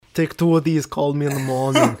Take two of these, called me in the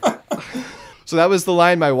morning. So that was the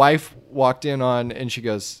line my wife walked in on, and she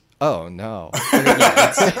goes, "Oh no."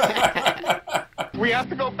 We have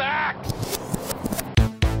to go back.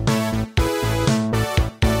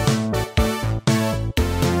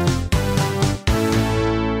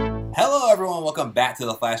 Hello, everyone. Welcome back to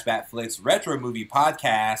the Flashback Flicks Retro Movie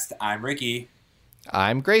Podcast. I'm Ricky.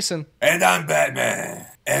 I'm Grayson. And I'm Batman.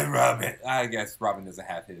 And Robin. I guess Robin doesn't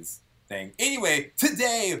have his thing. Anyway,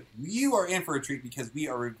 today you are in for a treat because we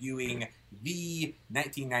are reviewing the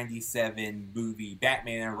 1997 movie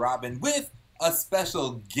Batman and Robin with a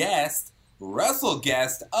special guest, Russell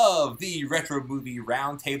Guest of the Retro Movie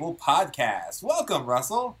Roundtable Podcast. Welcome,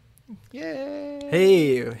 Russell. Yay!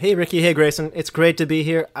 Hey, Ricky. Hey, Grayson. It's great to be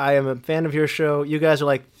here. I am a fan of your show. You guys are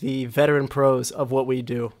like the veteran pros of what we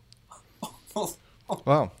do.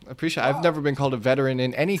 Well, I appreciate it. I've never been called a veteran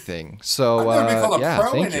in anything. So, I've never been called a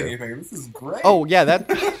pro in thank you. anything. This is great. Oh, yeah,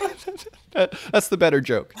 that's the better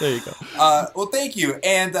joke. There you go. Well, thank you.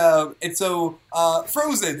 And so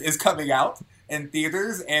Frozen is coming out in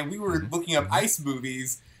theaters, and we were looking up ice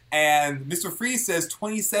movies, and Mr. Freeze says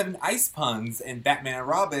 27 ice puns in Batman and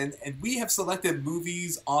Robin, and we have selected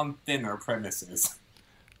movies on thinner premises.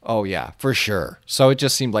 Oh, yeah, for sure. So it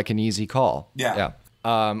just seemed like an easy call. Yeah.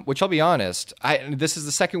 Which I'll be honest, this is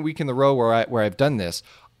the second week in the row where I've done this.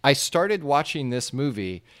 I started watching this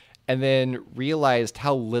movie and then realized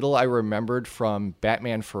how little I remembered from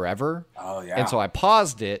Batman Forever. Oh, yeah. And so I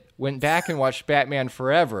paused it, went back and watched Batman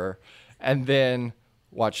Forever, and then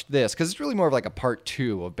watched this. Because it's really more of like a part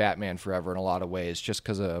two of Batman Forever in a lot of ways, just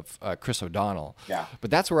because of Chris O'Donnell. Yeah. But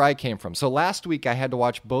that's where I came from. So last week I had to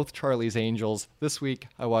watch both Charlie's Angels. This week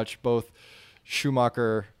I watched both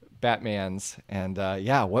Schumacher Batmans. And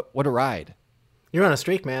what a ride. You're on a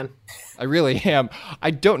streak, man. I really am.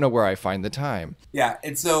 I don't know where I find the time. Yeah,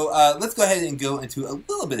 and so let's go ahead and go into a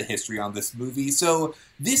little bit of history on this movie. So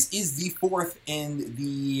this is the fourth in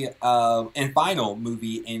the and final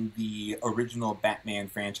movie in the original Batman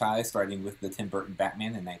franchise, starting with the Tim Burton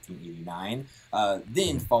Batman in 1989,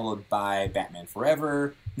 then followed by Batman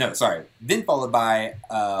Forever. No, sorry. Then followed by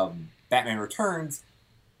Batman Returns,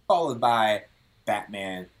 followed by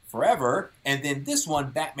Batman Forever, and then this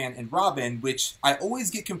one, Batman and Robin, which I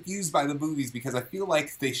always get confused by the movies because I feel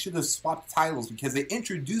like they should have swapped titles because they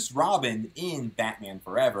introduced Robin in Batman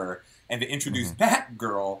Forever and they introduced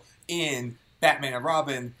Batgirl in Batman and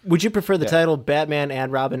Robin. Would you prefer the title Batman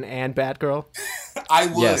and Robin and Batgirl? I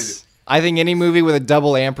would. Yes. I think any movie with a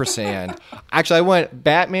double ampersand. Actually, I want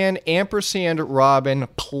Batman ampersand Robin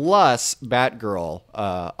plus Batgirl,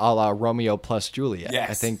 a la Romeo plus Juliet. Yes.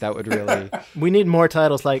 I think that would really... We need more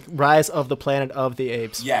titles like Rise of the Planet of the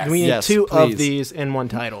Apes. Yes. We need Yes, two please. of these in one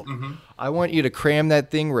title. Mm-hmm. I want you to cram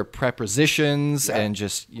that thing with prepositions and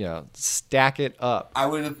just, stack it up. I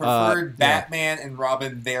would have preferred Batman and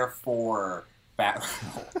Robin, therefore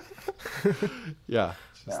Batgirl. Yeah.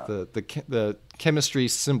 Just the chemistry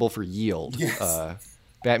symbol for yield. Yes.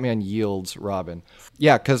 Batman yields Robin.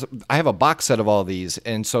 Yeah, because I have a box set of all these,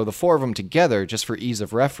 and so the four of them together, just for ease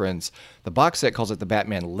of reference, the box set calls it the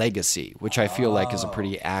Batman Legacy, which I feel like is a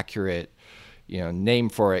pretty accurate, name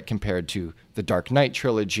for it compared to the Dark Knight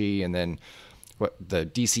trilogy and then the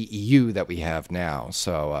DCEU that we have now.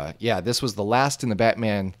 So this was the last in the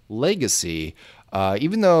Batman Legacy.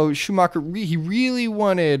 Even though Schumacher, he really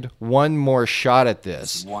wanted one more shot at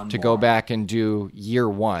this go back and do year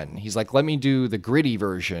one. He's like, let me do the gritty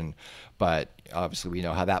version, but obviously we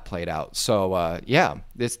know how that played out. So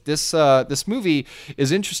this movie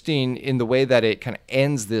is interesting in the way that it kind of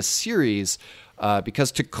ends this series,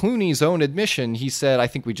 because to Clooney's own admission, he said, I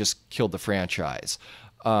think we just killed the franchise.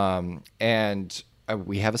 And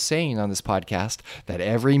we have a saying on this podcast that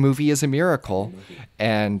every movie is a miracle,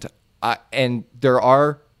 and there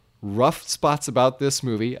are rough spots about this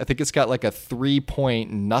movie. I think it's got like a 3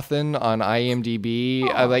 nothing on IMDb.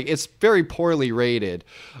 It's very poorly rated,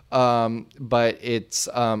 but it's.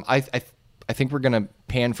 I think we're gonna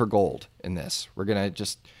pan for gold in this. We're gonna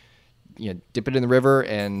just dip it in the river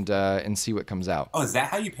and see what comes out. Oh, is that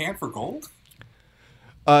how you pan for gold?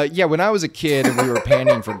 When I was a kid and we were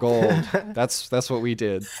panning for gold, that's what we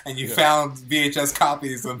did. And you found VHS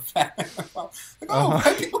copies of Batman.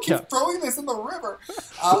 Why people keep throwing this in the river?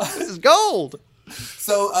 This is gold.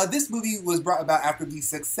 So this movie was brought about after the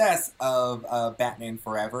success of Batman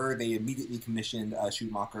Forever. They immediately commissioned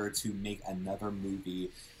Schumacher to make another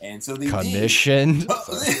movie, and so they commissioned.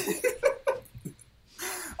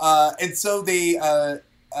 And so they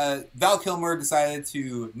Val Kilmer decided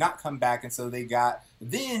to not come back, and so they got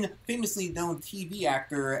Then, famously known TV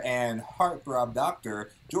actor and heartthrob doctor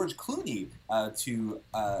George Clooney to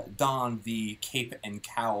don the cape and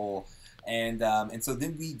cowl, and so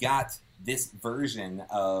then we got this version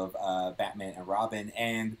of Batman and Robin,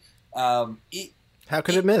 and how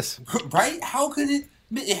could it miss? Right? How could it?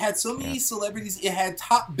 It had so many celebrities. It had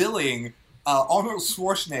top billing Arnold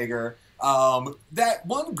Schwarzenegger. That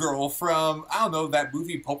one girl from, I don't know, that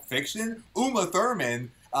movie Pulp Fiction, Uma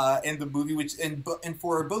Thurman, in the movie, which and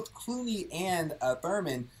for both Clooney and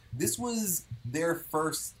Thurman, this was their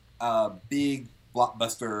first big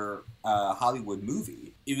blockbuster Hollywood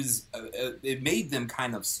movie. It was it made them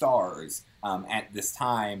kind of stars at this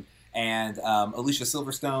time, and Alicia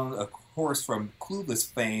Silverstone, of course, from Clueless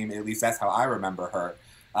fame, at least that's how I remember her.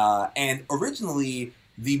 And originally,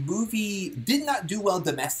 the movie did not do well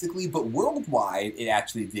domestically, but worldwide, it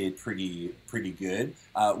actually did pretty good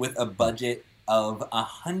with a budget of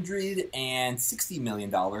 $160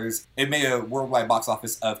 million. It made a worldwide box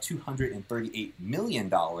office of $238 million,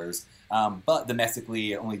 but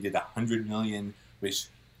domestically, it only did $100 million, which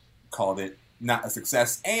called it not a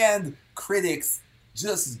success. And critics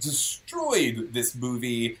just destroyed this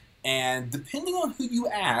movie. And depending on who you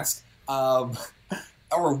ask,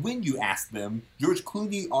 or when you ask them, George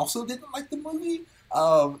Clooney also didn't like the movie.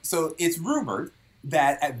 So it's rumored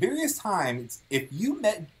that at various times, if you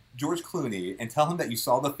met George Clooney and tell him that you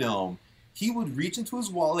saw the film, he would reach into his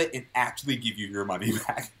wallet and actually give you your money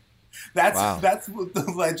back. That's what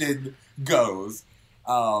the legend goes.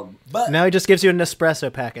 But now he just gives you an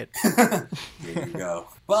espresso packet. There you go.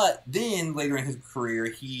 But then later in his career,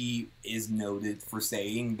 he is noted for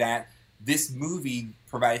saying that this movie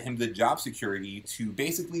provided him the job security to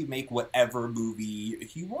basically make whatever movie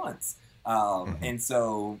he wants. And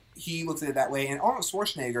so he looks at it that way. And Arnold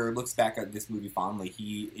Schwarzenegger looks back at this movie fondly.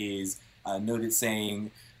 He is noted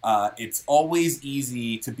saying, it's always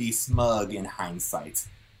easy to be smug in hindsight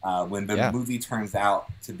when the movie turns out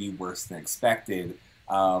to be worse than expected,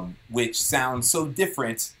 which sounds so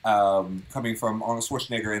different coming from Arnold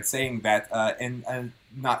Schwarzenegger and saying that in a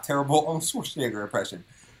not terrible Arnold Schwarzenegger impression.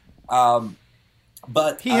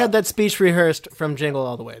 But he had that speech rehearsed from Jingle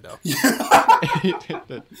All the Way, though. He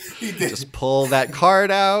did. Just pull that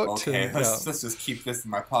card out. Okay, let's just keep this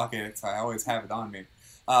in my pocket. So I always have it on me.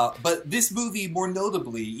 But this movie, more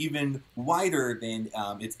notably, even wider than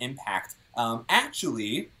its impact,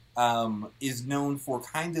 actually is known for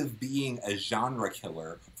kind of being a genre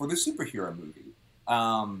killer for the superhero movie.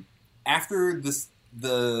 After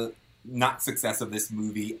the not success of this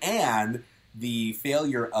movie and the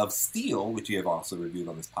failure of Steel, which we have also reviewed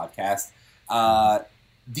on this podcast,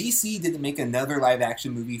 DC didn't make another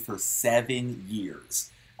live-action movie for 7 years.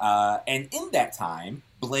 And in that time,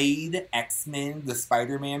 Blade, X-Men, the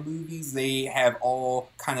Spider-Man movies, they have all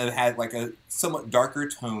kind of had like a somewhat darker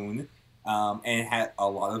tone and had a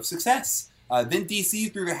lot of success. Then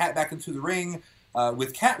DC threw their hat back into the ring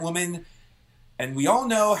with Catwoman, and we all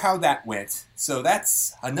know how that went. So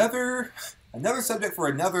that's another subject for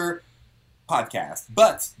another podcast.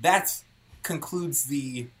 But that concludes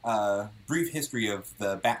the brief history of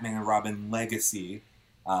the Batman and Robin legacy,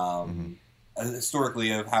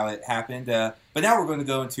 historically, of how it happened. But now we're going to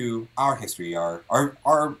go into our history,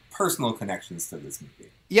 our personal connections to this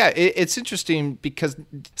movie. Yeah, it's interesting because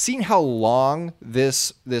seeing how long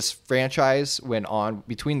this franchise went on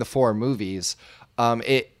between the 4 movies,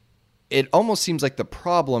 it almost seems like the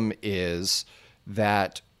problem is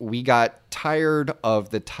that we got tired of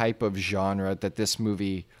the type of genre that this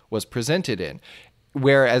movie was presented in.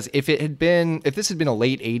 Whereas if this had been a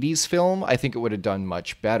late 80s film, I think it would have done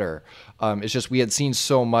much better. It's just we had seen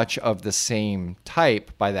so much of the same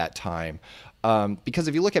type by that time. Because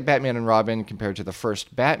if you look at Batman and Robin compared to the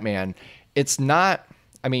first Batman, it's not,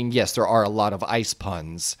 I mean, yes, there are a lot of ice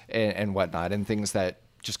puns and whatnot and things that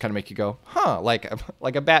just kind of make you go, huh, like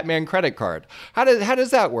a Batman credit card. How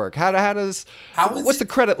does that work? What's the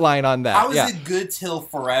credit line on that? How is it good till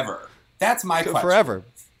forever? That's my question. Forever.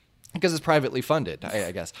 Because it's privately funded,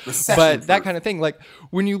 I guess. But that kind of thing, like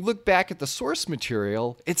when you look back at the source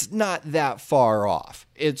material, it's not that far off.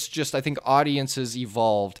 It's just, I think audiences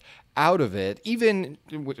evolved out of it, even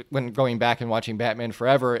when going back and watching Batman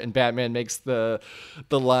Forever, and Batman makes the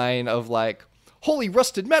line of like, "Holy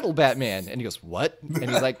rusted metal, Batman," and he goes, "What?" And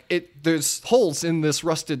he's like, "There's holes in this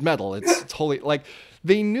rusted metal. It's holy." Like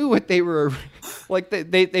they knew what they were, like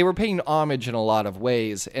they were paying homage in a lot of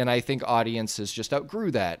ways, and I think audiences just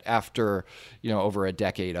outgrew that after over a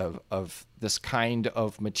decade of this kind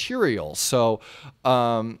of material. So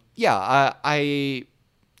I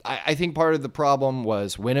I think part of the problem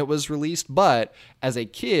was when it was released, but as a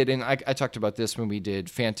kid, and I talked about this when we did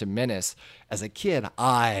Phantom Menace, as a kid,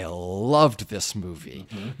 I loved this movie.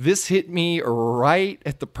 This hit me right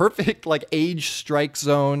at the perfect like age strike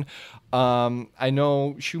zone. I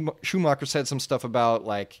know Schumacher said some stuff about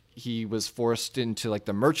like he was forced into like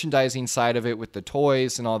the merchandising side of it with the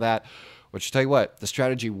toys and all that, which I tell you what, the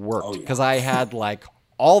strategy worked because I had like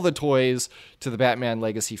all the toys to the Batman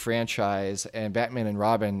Legacy franchise, and Batman and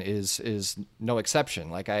Robin is no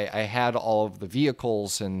exception. Like I had all of the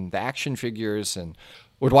vehicles and the action figures and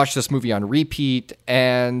would watch this movie on repeat.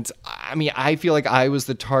 And I mean, I feel like I was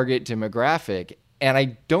the target demographic. And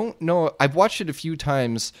I don't know, I've watched it a few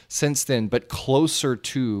times since then, but closer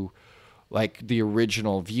to like the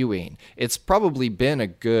original viewing. It's probably been a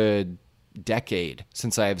good decade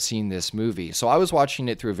since I have seen this movie. So I was watching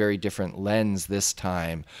it through a very different lens this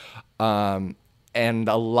time. And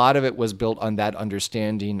a lot of it was built on that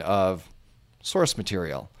understanding of source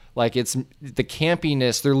material. Like it's the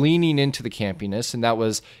campiness, they're leaning into the campiness, and that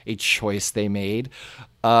was a choice they made.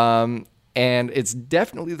 And it's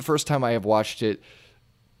definitely the first time I have watched it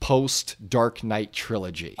post Dark Knight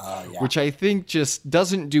trilogy, which I think just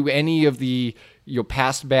doesn't do any of the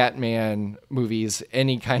past Batman movies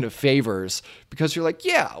any kind of favors, because you're like,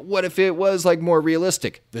 yeah, what if it was like more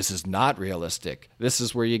realistic? This is not realistic. This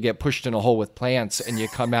is where you get pushed in a hole with plants and you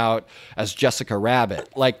come out as Jessica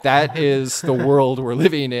Rabbit. Like that is the world we're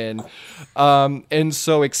living in. And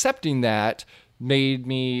so accepting that made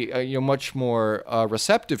me much more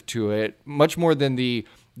receptive to it, much more than the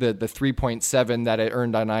 3.7 that it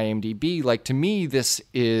earned on IMDb. Like to me, this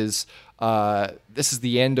is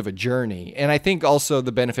the end of a journey. And I think also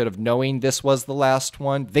the benefit of knowing this was the last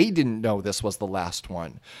one, they didn't know this was the last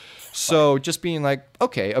one. So just being like,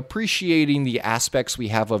 okay, appreciating the aspects we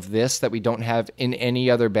have of this that we don't have in any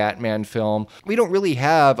other Batman film. We don't really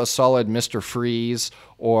have a solid Mr. Freeze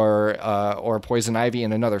or Poison Ivy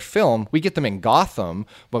in another film. We get them in Gotham,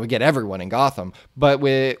 but we get everyone in Gotham. But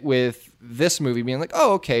with this movie being like,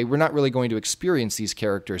 oh, okay, we're not really going to experience these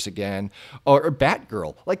characters again. Or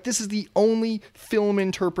Batgirl. Like, this is the only film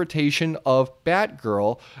interpretation of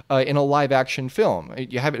Batgirl in a live-action film.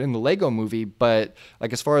 You have it in the Lego movie, but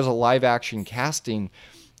like as far as a live-action casting,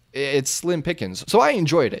 it's slim pickings. So I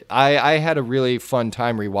enjoyed it. I had a really fun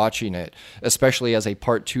time rewatching it, especially as a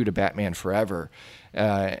part 2 to Batman Forever.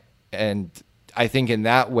 And I think in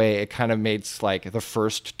that way, it kind of made like the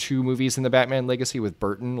first 2 movies in the Batman Legacy with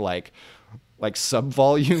Burton like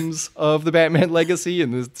sub-volumes of the Batman Legacy,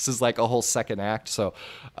 and this is like a whole second act. So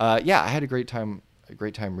yeah, I had a great time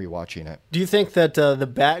rewatching it. Do you think that the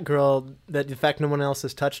Batgirl, that the fact no one else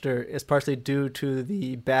has touched her, is partially due to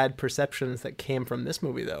the bad perceptions that came from this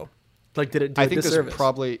movie, though? Like, did it do a disservice?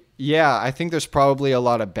 I think there's probably a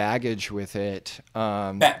lot of baggage with it,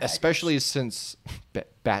 especially since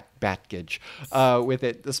baggage with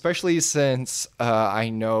it, especially since I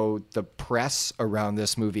know the press around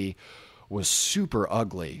this movie was super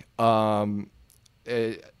ugly. One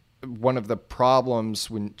of the problems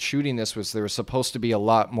when shooting this was there was supposed to be a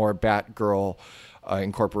lot more Batgirl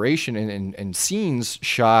incorporation and scenes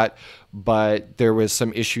shot, but there was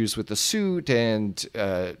some issues with the suit, and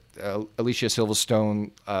Alicia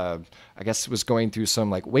Silverstone, I guess, was going through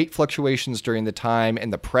some like weight fluctuations during the time,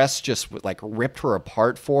 and the press just like ripped her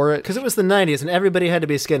apart for it. Because it was the 90s and everybody had to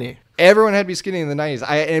be skinny. Everyone had to be skinny in the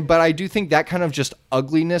 90s. But I do think that kind of just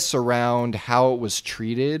ugliness around how it was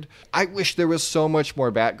treated. I wish there was so much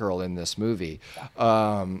more Batgirl in this movie.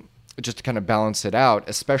 Just to kind of balance it out,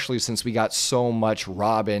 especially since we got so much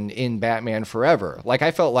Robin in Batman Forever. Like,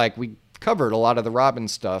 I felt like we covered a lot of the Robin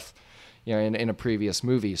stuff, in a previous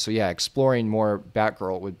movie. So yeah, exploring more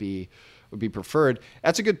Batgirl would be preferred.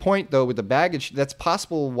 That's a good point, though, with the baggage. That's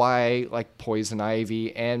possible why like Poison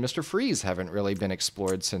Ivy and Mr. Freeze haven't really been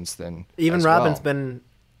explored since then. Even Robin's been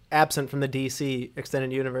absent from the DC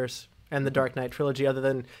extended universe and the Dark Knight trilogy, other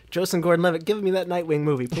than Joseph Gordon-Levitt. Give me that Nightwing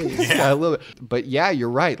movie, please. Yeah, I love it. But yeah, you're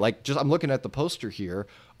right. Like, I'm looking at the poster here.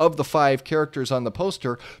 Of the 5 characters on the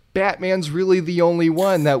poster, Batman's really the only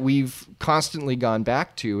one that we've constantly gone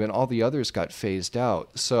back to, and all the others got phased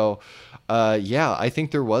out. So, yeah, I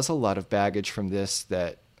think there was a lot of baggage from this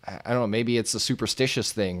that, I don't know, maybe it's a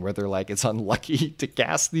superstitious thing where they're like, it's unlucky to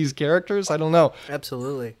cast these characters. I don't know.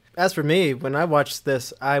 Absolutely. As for me, when I watched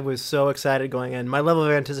this, I was so excited going in. My level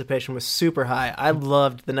of anticipation was super high. I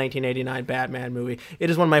loved the 1989 Batman movie. It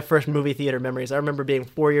is one of my first movie theater memories. I remember being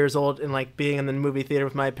 4 years old and like being in the movie theater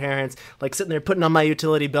with my parents, like sitting there putting on my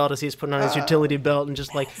utility belt as he's putting on his utility belt and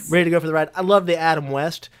just like ready to go for the ride. I love the Adam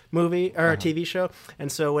West movie or TV show,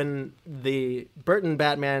 and so when the Burton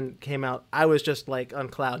Batman came out, I was just like on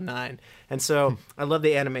cloud nine. And so I love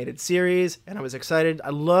the animated series, and I was excited. I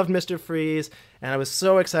loved Mr. Freeze, and I was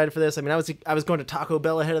so excited for this. I mean, I was going to Taco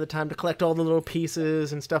Bell ahead of the time to collect all the little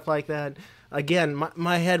pieces and stuff like that. Again,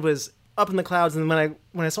 my head was up in the clouds, and when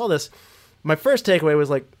I saw this, my first takeaway was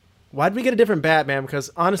like, why'd we get a different Batman? Because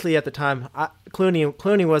honestly, at the time,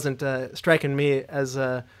 Clooney wasn't striking me as.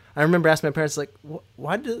 I remember asking my parents like,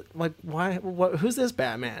 who's this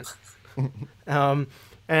Batman?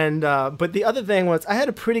 But the other thing was I had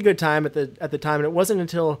a pretty good time at the time, and it wasn't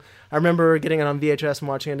until I remember getting it on VHS and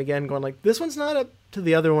watching it again, going like, this one's not up to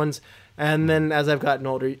the other ones. And then as I've gotten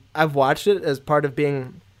older, I've watched it as part of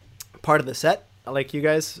being part of the set, like you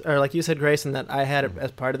guys, or like you said, Grayson, that I had it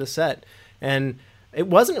as part of the set. And it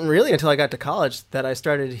wasn't really until I got to college that I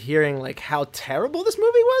started hearing like how terrible this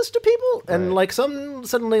movie was to people, and like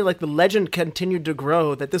suddenly like the legend continued to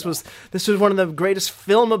grow that this was one of the greatest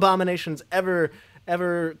film abominations ever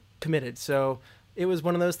committed. So it was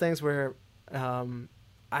one of those things where and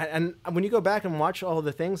when you go back and watch all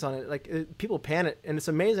the things on it, like people pan it, and it's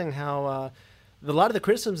amazing how a lot of the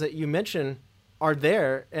criticisms that you mention are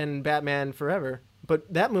there in Batman Forever,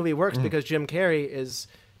 but that movie works because Jim Carrey is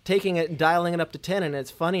taking it and dialing it up to 10, and it's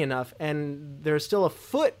funny enough, and there's still a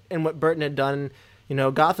foot in what Burton had done. You know,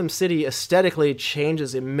 Gotham City aesthetically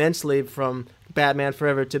changes immensely from Batman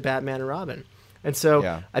Forever to Batman and Robin. And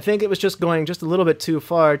so I think it was just going just a little bit too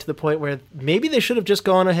far, to the point where maybe they should have just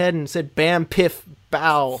gone ahead and said bam, piff,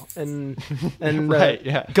 bow, and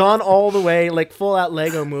gone all the way, like full out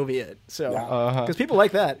Lego movie it. So because people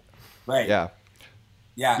like that. Right. Yeah.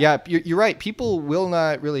 Yeah, you're right. People will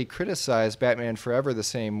not really criticize Batman Forever the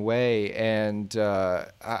same way, and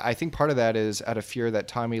I think part of that is out of fear that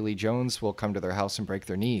Tommy Lee Jones will come to their house and break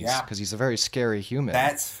their knees, because he's a very scary human.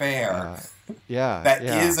 That's fair. That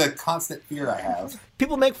is a constant fear I have.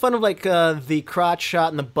 People make fun of like the crotch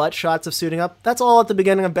shot and the butt shots of suiting up. That's all at the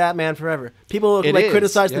beginning of Batman Forever. People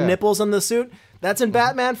criticize the nipples on the suit. That's in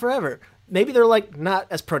Batman Forever. Maybe they're like not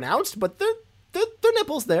as pronounced, but they're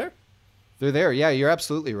nipples there. They're there. Yeah, you're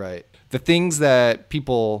absolutely right. The things that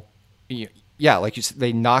people, like you said,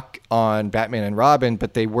 they knock on Batman and Robin,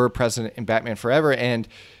 but they were present in Batman Forever. And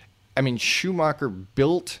I mean, Schumacher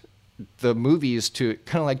built the movies to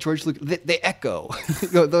kind of like George Lucas. They echo.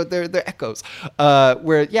 They're echoes.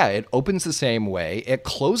 Where, it opens the same way. It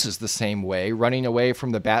closes the same way, running away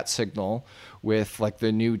from the bat signal with like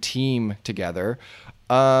the new team together.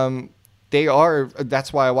 That's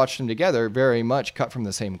why I watched them together, very much cut from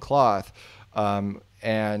the same cloth.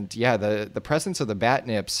 The presence of the bat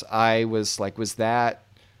nips, I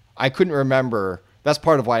couldn't remember. That's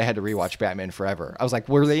part of why I had to rewatch Batman Forever. I was like,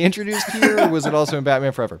 were they introduced here, or was it also in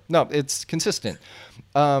Batman Forever? No, it's consistent.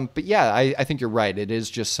 I think you're right. It is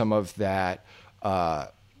just some of that,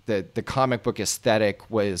 the comic book aesthetic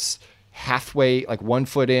was halfway, like 1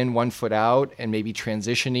 foot in, 1 foot out, and maybe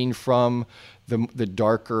transitioning from the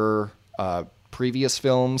darker previous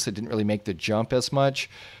films. It didn't really make the jump as much.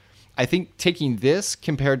 I think taking this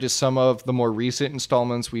compared to some of the more recent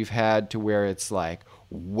installments we've had, to where it's like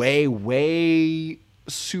way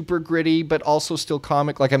super gritty, but also still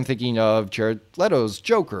comic. Like I'm thinking of Jared Leto's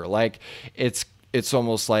Joker. Like it's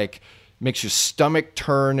almost like makes your stomach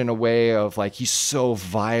turn in a way of like, he's so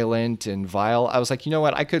violent and vile. I was like, you know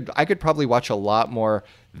what? I could probably watch a lot more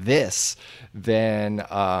this than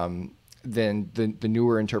the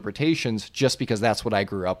newer interpretations, just because that's what I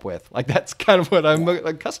grew up with. Like that's kind of what I'm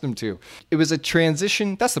accustomed to. It was a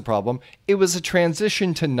transition. That's the problem. It was a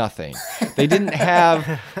transition to nothing. They didn't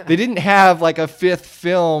have like a fifth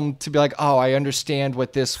film to be like, oh, I understand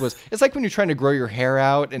what this was. It's like when you're trying to grow your hair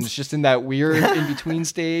out and it's just in that weird in between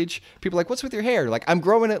stage. People are like, what's with your hair? Like, I'm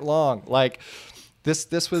growing it long. Like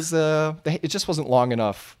this was it just wasn't long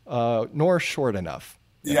enough, nor short enough.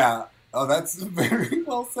 Yeah. Oh, that's very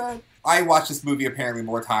well said. I watched this movie apparently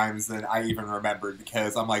more times than I even remembered,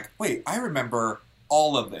 because I'm like, wait, I remember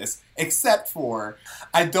all of this, except for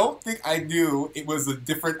I don't think I knew it was a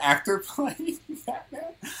different actor playing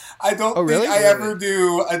Batman. I don't think I ever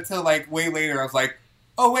knew until like way later. I was like,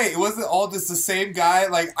 oh wait, it wasn't all just the same guy.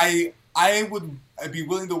 Like I'd be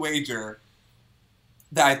willing to wager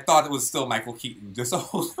that I thought it was still Michael Keaton, just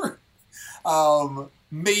older.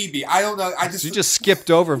 Maybe. I don't know. You just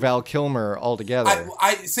skipped over Val Kilmer altogether.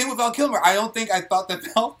 Same with Val Kilmer. I don't think I thought that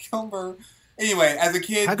Val Kilmer... Anyway, as a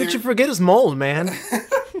kid, How could you forget his mold, man?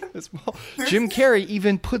 Jim Carrey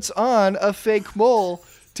even puts on a fake mole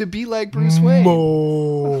to be like Bruce Wayne.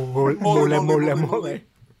 Mole.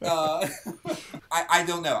 I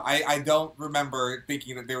don't know. I don't remember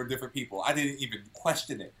thinking that they were different people. I didn't even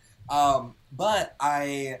question it. But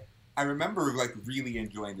I remember like really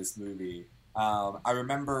enjoying this movie. I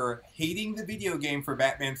remember hating the video game for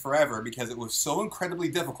Batman Forever because it was so incredibly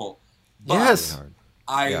difficult. But Yes.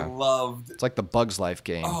 I loved. It's like the Bugs Life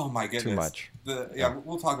game. Oh my goodness! Too much.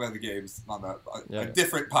 We'll talk about the games on a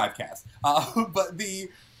different podcast. But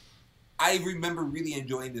I remember really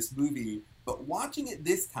enjoying this movie. But watching it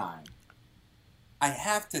this time, I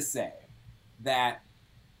have to say that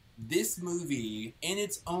this movie, in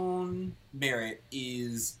its own merit,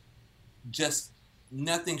 is just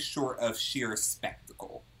nothing short of sheer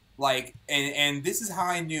spectacle. Like, and this is how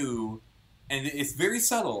I knew, and it's very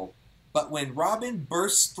subtle, but when Robin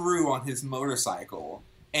bursts through on his motorcycle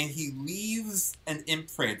and he leaves an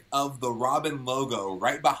imprint of the Robin logo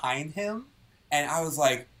right behind him, and I was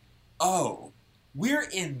like, oh, we're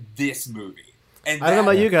in this movie. And I don't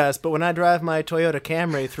know about you guys, but when I drive my Toyota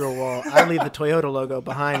Camry through a wall, I leave the Toyota logo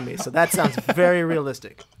behind me. So that sounds very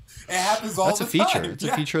realistic. It happens all the time. That's a feature. It's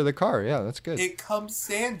a feature of the car. Yeah, that's good. It comes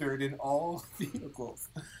standard in all vehicles.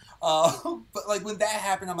 But like when that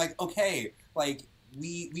happened, I'm like, okay, like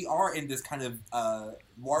we are in this kind of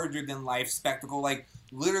larger than life spectacle, like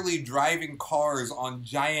literally driving cars on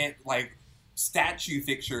giant like statue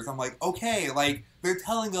fixtures. I'm like, okay, like they're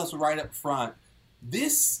telling us right up front,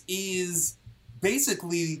 this is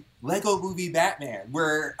basically Lego Movie Batman,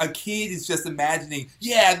 where a kid is just imagining,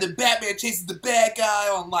 yeah, the Batman chases the bad guy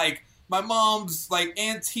on like my mom's like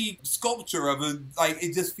antique sculpture of a, like,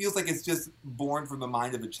 it just feels like it's just born from the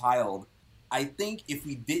mind of a child. I think if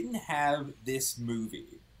we didn't have this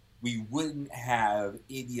movie, we wouldn't have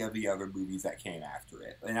any of the other movies that came after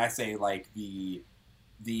it. And I say like the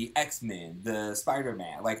X-Men, the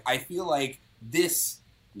Spider-Man, like I feel like this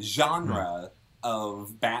genre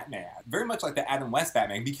of Batman, very much like the Adam West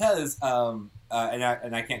Batman, because and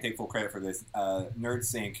I can't take full credit for this.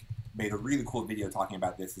 NerdSync made a really cool video talking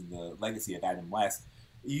about this in the legacy of Adam West.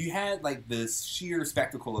 You had like this sheer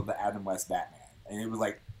spectacle of the Adam West Batman, and it was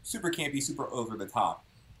like super campy, super over the top,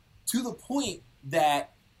 to the point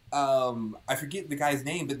that I forget the guy's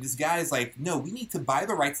name, but this guy's like, no, we need to buy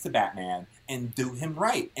the rights to Batman and do him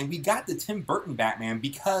right. And we got the Tim Burton Batman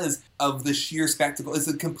because of the sheer spectacle. It's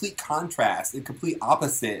a complete contrast, a complete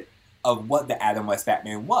opposite of what the Adam West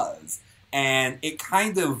Batman was. And it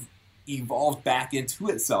kind of evolved back into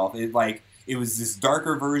itself. It was this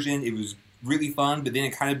darker version. It was really fun, but then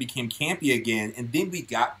it kind of became campy again. And then we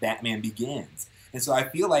got Batman Begins. And so I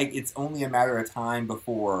feel like it's only a matter of time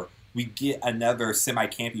before we get another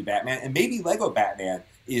semi-campy Batman, and maybe Lego Batman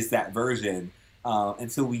is that version,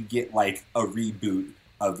 until we get like a reboot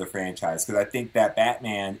of the franchise. Because I think that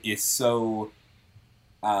Batman is so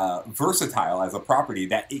versatile as a property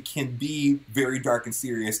that it can be very dark and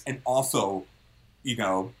serious, and also, you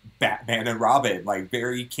know, Batman and Robin, like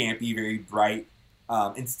very campy, very bright,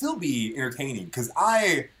 and still be entertaining. Because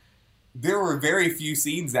there were very few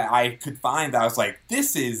scenes that I could find that I was like,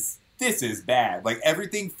 this is bad. Like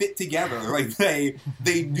everything fit together. Like they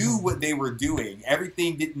knew what they were doing.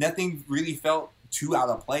 Nothing really felt too out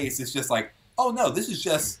of place. It's just like, oh no, this is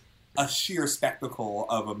just a sheer spectacle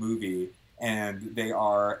of a movie, and they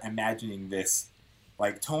are imagining this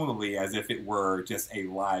like tonally as if it were just a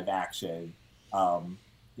live action,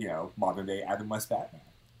 modern day Adam West Batman.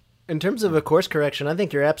 In terms of a course correction, I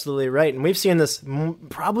think you're absolutely right. And we've seen this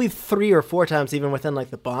probably 3 or 4 times, even within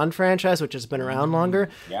like the Bond franchise, which has been around longer.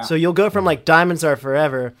 Yeah. So you'll go from like Diamonds Are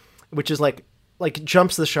Forever, which is like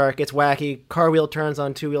jumps the shark, it's wacky, car wheel turns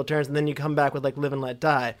on 2-wheel turns, and then you come back with like Live and Let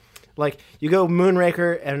Die. Like you go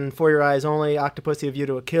Moonraker and For Your Eyes Only, Octopussy, A View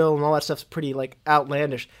to a Kill, and all that stuff's pretty like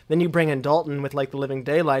outlandish. Then you bring in Dalton with like The Living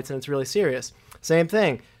Daylights, and it's really serious. Same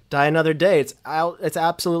thing. Die Another Day. It's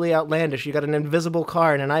absolutely outlandish. You got an invisible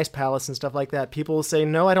car in an ice palace and stuff like that. People will say,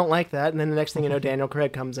 no, I don't like that. And then the next thing you know, Daniel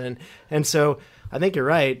Craig comes in. And so I think you're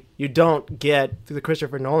right. You don't get the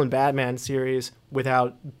Christopher Nolan Batman series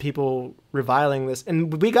without people reviling this.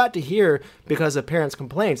 And we got to hear, because of parents'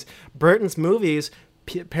 complaints, Burton's movies,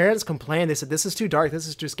 parents complained. They said, this is too dark. This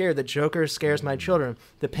is too scary. The Joker scares my children.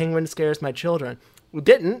 The Penguin scares my children. We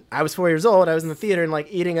didn't. I was 4 years old. I was in the theater and like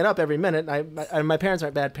eating it up every minute. My parents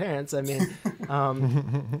aren't bad parents. I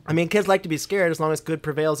mean, kids like to be scared as long as good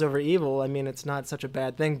prevails over evil. I mean, it's not such a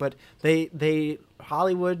bad thing. But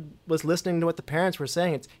Hollywood was listening to what the parents were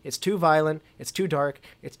saying. It's too violent. It's too dark.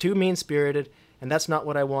 It's too mean spirited, and that's not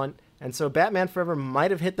what I want. And so Batman Forever might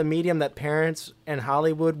have hit the medium that parents and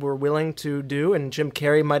Hollywood were willing to do, and Jim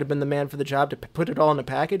Carrey might have been the man for the job to put it all in a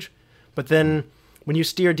package. But then when you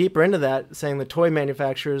steer deeper into that, saying the toy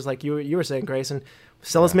manufacturers, like you were saying, Grayson,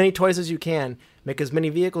 sell as many toys as you can, make as many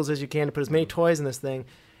vehicles as you can to put as many toys in this thing,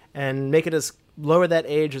 and make it as lower that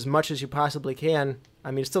age as much as you possibly can. I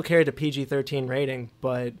mean, it still carried a PG-13 rating,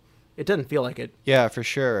 but it doesn't feel like it. Yeah, for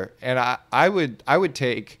sure. And I would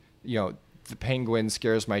take, the Penguin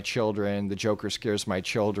scares my children, the Joker scares my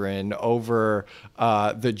children over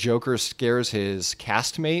the Joker scares his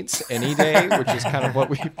castmates any day, which is kind of what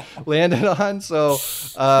we landed on. So,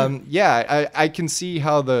 I can see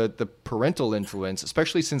how the parental influence,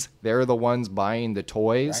 especially since they're the ones buying the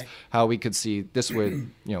toys, how we could see this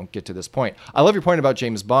would, get to this point. I love your point about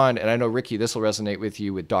James Bond, and I know, Ricky, this will resonate with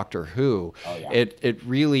you with Doctor Who. Oh, yeah. It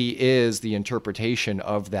really is the interpretation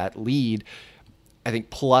of that lead, I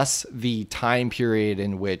think, plus the time period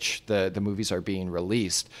in which the movies are being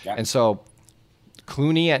released. Yeah. And so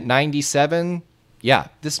Clooney at 97,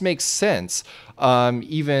 this makes sense.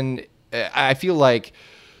 Even I feel like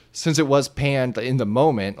since it was panned in the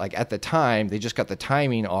moment, like at the time, they just got the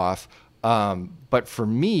timing off. But for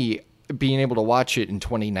me, being able to watch it in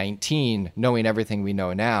 2019, knowing everything we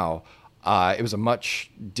know now, it was a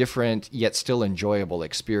much different yet still enjoyable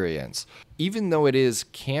experience. Even though it is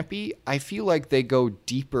campy, I feel like they go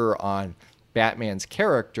deeper on Batman's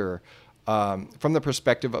character from the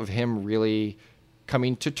perspective of him really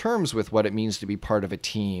coming to terms with what it means to be part of a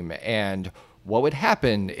team and what would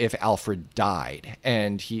happen if Alfred died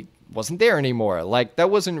and he wasn't there anymore. Like, that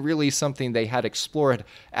wasn't really something they had explored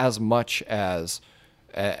as much as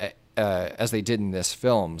they did in this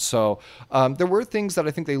film. So there were things that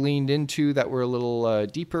I think they leaned into that were a little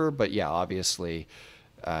deeper, but obviously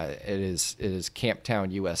it is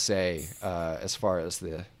Camptown, USA, as far as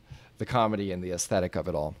the comedy and the aesthetic of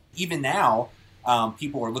it all. Even now,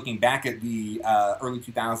 people are looking back at the early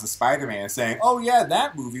 2000s Spider-Man and saying, oh yeah,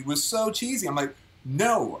 that movie was so cheesy. I'm like,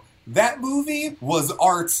 no, that movie was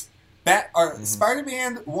art.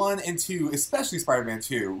 Spider-Man 1 and 2, especially Spider-Man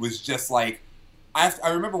 2, was just like, I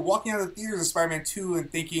remember walking out of the theaters of Spider-Man 2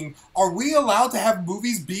 and thinking, are we allowed to have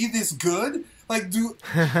movies be this good? Like,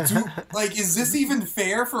 is this even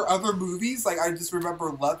fair for other movies? Like, I just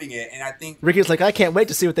remember loving it, and I think Ricky's like, I can't wait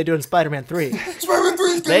to see what they do in Spider-Man 3. Spider-Man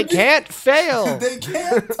 3 is They can't fail. They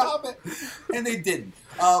can't top it, and they didn't.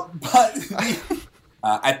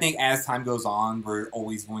 I think as time goes on, we're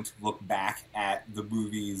always going to look back at the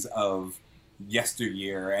movies of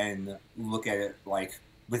yesteryear and look at it like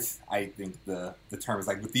with, I think the term is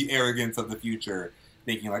like with the arrogance of the future,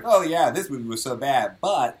 thinking like, oh yeah, this movie was so bad,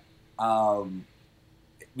 but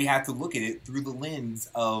we have to look at it through the lens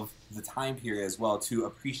of the time period as well to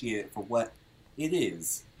appreciate it for what it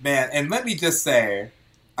is. Man, and let me just say,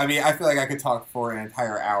 I mean, I feel like I could talk for an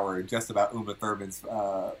entire hour just about Uma Thurman's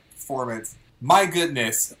performance. My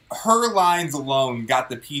goodness, her lines alone got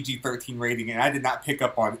the PG-13 rating, and I did not pick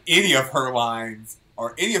up on any of her lines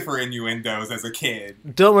or any of her innuendos as a kid.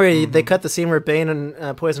 Don't worry, they cut the scene where Bane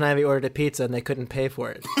and Poison Ivy ordered a pizza and they couldn't pay for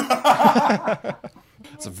it.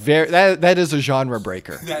 It's that is a genre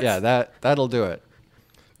breaker. That'll do it.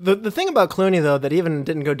 The thing about Clooney, though, that even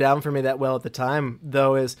didn't go down for me that well at the time,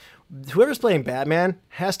 though, is whoever's playing Batman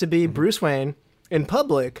has to be Bruce Wayne in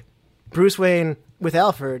public, Bruce Wayne with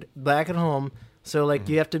Alfred back at home. So, like,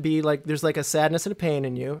 you have to be, like, there's, like, a sadness and a pain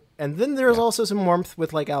in you. And then there's also some warmth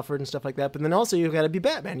with, like, Alfred and stuff like that. But then also you've got to be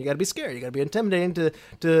Batman. You got to be scary. You got to be intimidating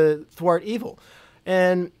to thwart evil.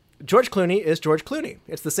 And George Clooney is George Clooney.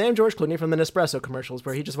 It's the same George Clooney from the Nespresso commercials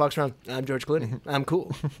where he just walks around, I'm George Clooney. I'm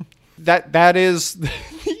cool. That is the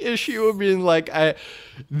issue of being like,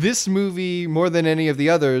 this movie, more than any of the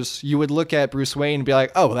others, you would look at Bruce Wayne and be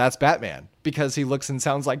like, oh, well, that's Batman. Because he looks and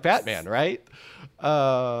sounds like Batman, right?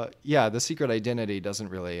 The Secret Identity doesn't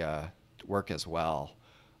really work as well.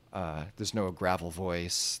 There's no gravel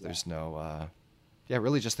voice. There's no,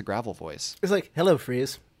 really just the gravel voice. It's like, hello,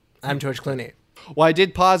 Freeze. I'm George Clooney. Well, I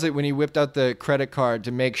did pause it when he whipped out the credit card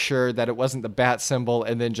to make sure that it wasn't the bat symbol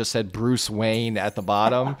and then just said Bruce Wayne at the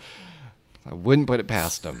bottom. I wouldn't put it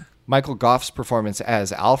past him. Michael Gough's performance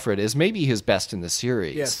as Alfred is maybe his best in the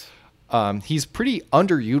series. Yes. He's pretty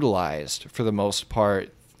underutilized for the most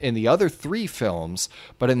part in the other three films,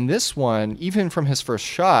 but in this one, even from his first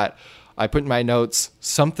shot, I put in my notes,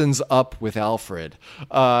 something's up with Alfred.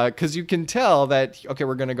 Because you can tell that, okay,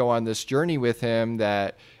 we're going to go on this journey with him,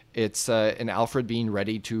 that it's an Alfred being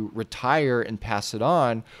ready to retire and pass it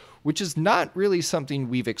on, which is not really something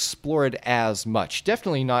we've explored as much.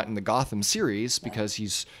 Definitely not in the Gotham series, because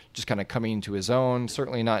he's just kind of coming into his own.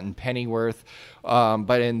 Certainly not in Pennyworth.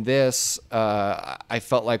 But in this, I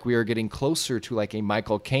felt like we were getting closer to like a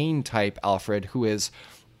Michael Caine type Alfred, who has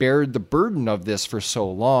bared the burden of this for so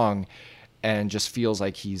long and just feels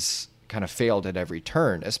like he's kind of failed at every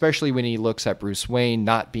turn, especially when he looks at Bruce Wayne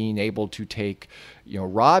not being able to take,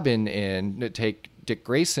 Robin in, take Dick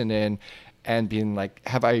Grayson in, and being like,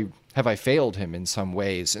 have I failed him in some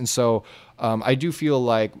ways? And so I do feel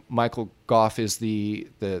like Michael Gough is the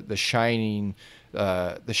shining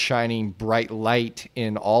bright light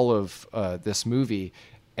in all of this movie.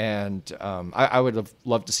 And I would have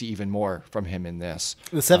loved to see even more from him in this.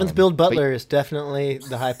 The seventh Build Butler is definitely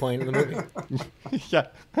the high point of the movie. Yeah.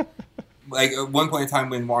 Like at one point in time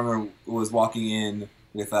when Warner was walking in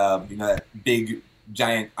with that big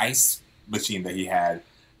giant ice machine that he had,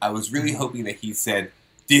 I was really hoping that he said,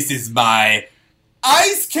 "This is my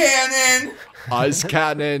ice cannon." Ice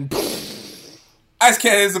cannon. Ice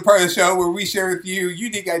Cannon is a part of the show where we share with you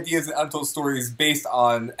unique ideas and untold stories based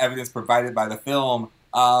on evidence provided by the film.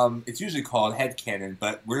 It's usually called Headcanon,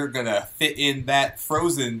 but we're gonna fit in that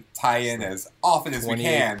Frozen tie-in as often as we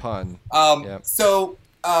can. Pun. Yep. So,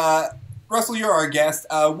 Russell, you're our guest.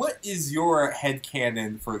 What is your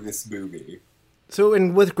headcanon for this movie? So,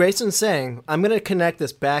 with Grayson saying, I'm going to connect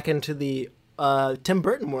this back into the Tim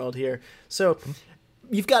Burton world here. So,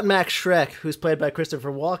 you've got Max Schreck, who's played by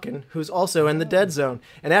Christopher Walken, who's also in the Dead Zone.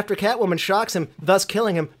 And after Catwoman shocks him, thus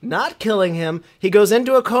killing him, not killing him, he goes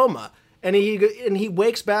into a coma. And he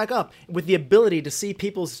wakes back up with the ability to see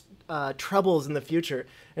people's troubles in the future.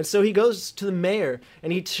 And so he goes to the mayor,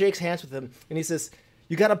 and he shakes hands with him, and he says,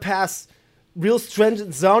 "You got to pass real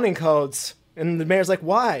stringent zoning codes." And the mayor's like,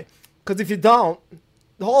 "Why?" "Because if you don't,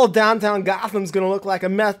 the whole downtown Gotham's going to look like a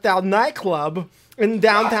methed out nightclub in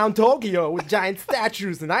downtown Tokyo with giant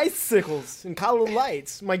statues and icicles and colored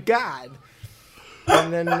lights. My God."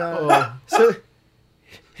 And then, so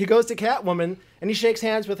he goes to Catwoman and he shakes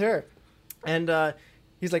hands with her. And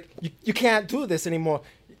he's like, you can't do this anymore.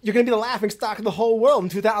 You're going to be the laughing stock of the whole world in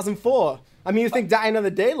 2004. I mean, you think Die Another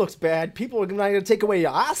Day looks bad. People are going to take away your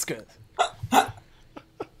Oscar.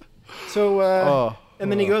 So,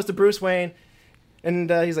 and then he goes to Bruce Wayne, and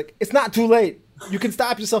he's like, "It's not too late. You can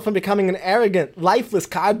stop yourself from becoming an arrogant, lifeless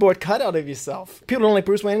cardboard cutout of yourself. People don't like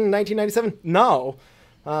Bruce Wayne in 1997? No.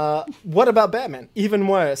 What about Batman? Even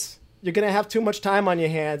worse. You're going to have too much time on your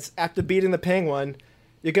hands after beating the Penguin.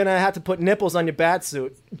 You're going to have to put nipples on your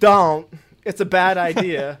Batsuit. Don't. It's a bad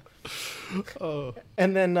idea."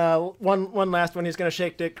 And then one last one. He's going to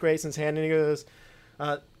shake Dick Grayson's hand, and he goes,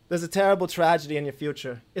 "There's a terrible tragedy in your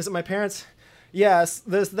future. Is it my parents? Yes,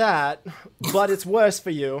 there's that, but it's worse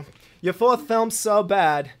for you. Your fourth film's so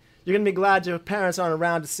bad, you're going to be glad your parents aren't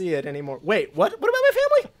around to see it anymore." Wait, what? What about my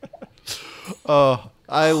family? Oh,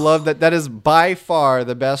 I love that. That is by far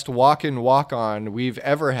the best walk-on we've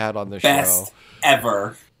ever had on the show. Best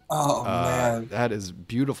ever. Oh, man. That is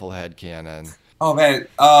beautiful headcanon. Oh, man.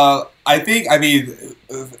 I mean,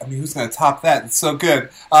 who's going to top that? It's so good.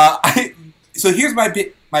 So here's my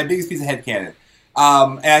biggest piece of headcanon.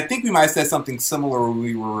 And I think we might have said something similar when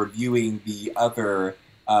we were reviewing the other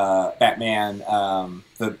Batman, the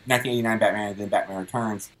 1989 Batman and then Batman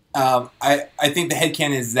Returns. I think the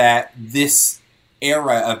headcanon is that this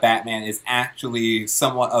era of Batman is actually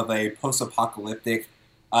somewhat of a post-apocalyptic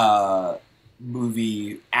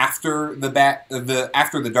movie after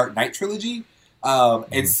the Dark Knight trilogy.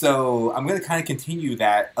 And so I'm going to kind of continue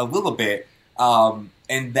that a little bit, and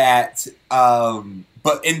that,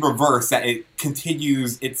 but in reverse, that it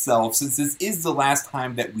continues itself, since this is the last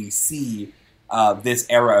time that we see this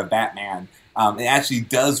era of Batman. It actually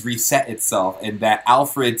does reset itself, and that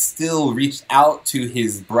Alfred still reached out to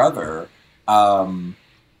his brother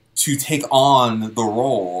to take on the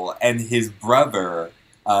role, and his brother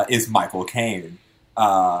is Michael Caine.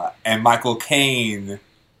 And Michael Caine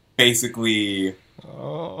basically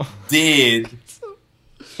did,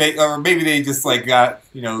 or maybe they just like got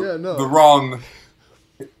the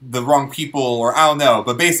wrong people, or I don't know.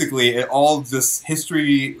 But basically, it all just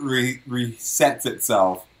history resets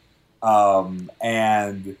itself,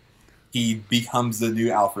 and he becomes the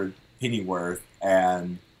new Alfred Pennyworth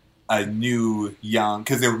and a new young,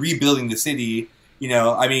 because they're rebuilding the city.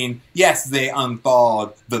 I mean, yes, they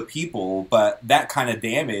unthawed the people, but that kind of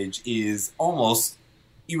damage is almost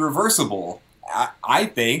irreversible. I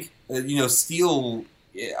think, steel,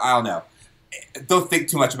 I don't know. Don't think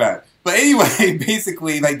too much about it. But anyway,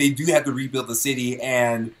 basically, like, they do have to rebuild the city,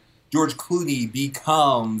 and George Clooney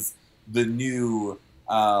becomes the new,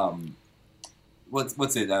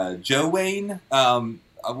 what's it, Joe Wayne?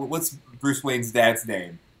 what's Bruce Wayne's dad's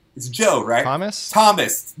name? It's Joe, right? Thomas?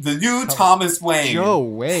 Thomas. The new Thomas Wayne. Joe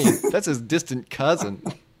Wayne. That's his distant cousin.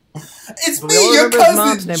 It's We all me, your remember his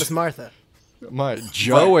mom's cousin. name is Martha.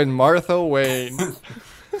 Joe and Martha Wayne.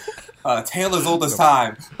 Tale as old as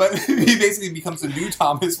time. But he basically becomes the new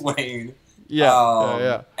Thomas Wayne.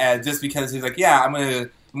 Yeah. And just because he's like, yeah, I'm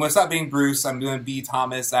gonna stop being Bruce. I'm gonna be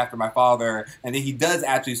Thomas after my father. And then he does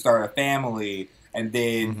actually start a family. And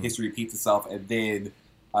then history repeats itself. And then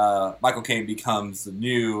Michael Caine becomes the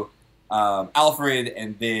new Alfred.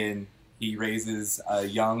 And then he raises a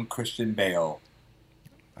young Christian Bale.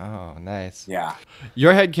 Oh, nice. Yeah.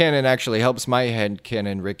 Your headcanon actually helps my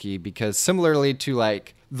headcanon, Ricky, because similarly to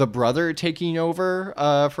like the brother taking over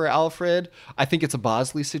for Alfred, I think it's a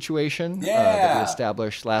Bosley situation that we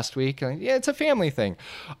established last week. Yeah, it's a family thing.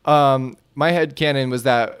 My headcanon was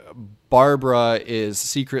that Barbara is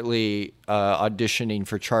secretly auditioning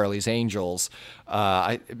for Charlie's Angels.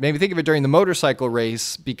 I made me think of it during the motorcycle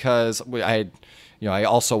race because I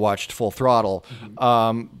also watched Full Throttle.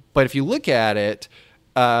 But if you look at it,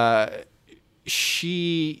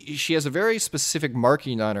 she has a very specific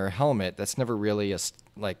marking on her helmet that's never really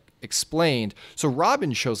explained. So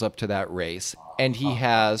Robin shows up to that race and he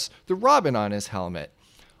has the Robin on his helmet.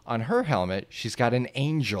 On her helmet, she's got an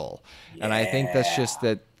angel. Yeah. And I think that's just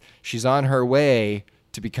that she's on her way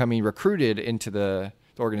to becoming recruited into the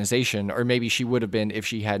organization, or maybe she would have been if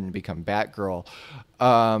she hadn't become Batgirl.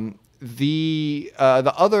 The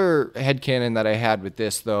other headcanon that I had with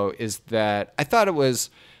this, though, is that I thought it was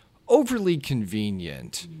overly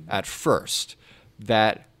convenient at first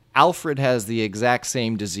that Alfred has the exact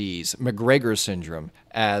same disease, McGregor syndrome,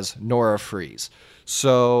 as Nora Freeze.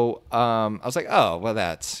 So I was like, oh, well,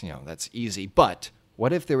 that's easy. But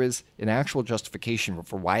what if there was an actual justification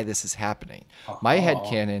for why this is happening? My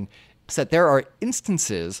headcanon is that there are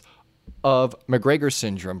instances of McGregor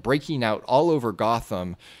syndrome breaking out all over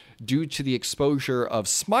Gotham due to the exposure of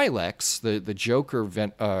Smilex, the Joker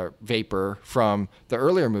vapor from the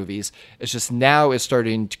earlier movies. It's just now is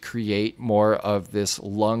starting to create more of this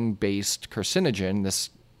lung-based carcinogen,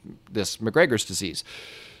 this McGregor's disease.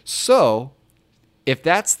 So if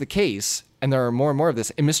that's the case, and there are more and more of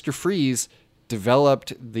this, and Mr. Freeze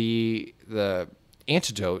developed the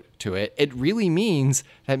antidote to it, it really means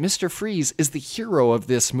that Mr. Freeze is the hero of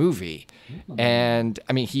this movie. And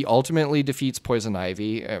I mean, he ultimately defeats Poison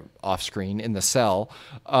Ivy off screen in the cell,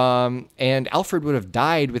 and Alfred would have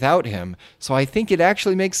died without him. So I think it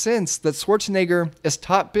actually makes sense that Schwarzenegger is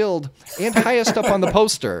top billed and highest up on the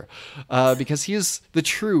poster, because he is the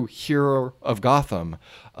true hero of Gotham,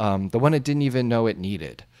 the one it didn't even know it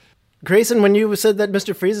needed. Grayson, when you said that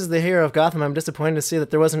Mr. Freeze is the hero of Gotham, I'm disappointed to see that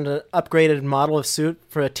there wasn't an upgraded model of suit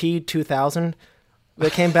for a T-2000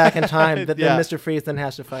 that came back in time that then Mr. Freeze then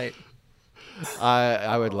has to fight.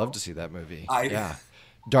 I would love to see that movie. Yeah.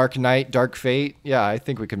 Dark Knight, Dark Fate. Yeah, I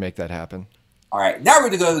think we could make that happen. All right, now we're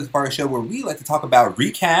going to go to the part of the show where we like to talk about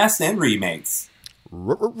recasts and remakes.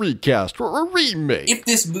 Recast, remake. If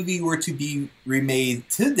this movie were to be remade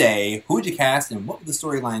today, who would you cast and what would the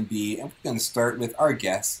storyline be? And we're going to start with our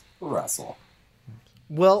guest, Russell.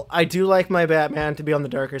 Well, I do like my Batman to be on the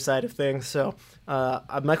darker side of things, so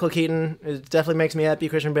Michael Keaton definitely makes me happy.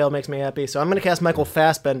 Christian Bale makes me happy, so I'm going to cast Michael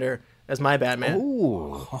Fassbender as my Batman.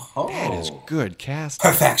 Ooh, that is good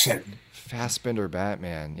casting. Perfection. Fassbender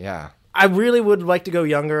Batman, yeah. I really would like to go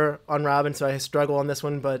younger on Robin, so I struggle on this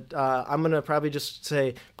one, but I'm going to probably just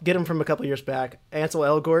say, get him from a couple years back. Ansel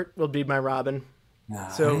Elgort will be my Robin.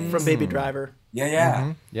 Nice. So, from Baby Driver. Yeah.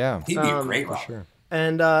 Mm-hmm. Yeah. He'd be a great Robin. For sure.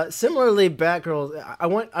 And similarly, Batgirl, I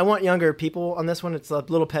want younger people on this one. It's a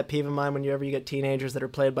little pet peeve of mine whenever you get teenagers that are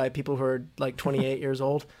played by people who are like 28 years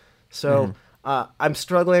old. So I'm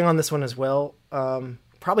struggling on this one as well,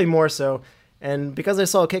 probably more so. And because I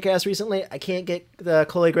saw Kick-Ass recently, I can't get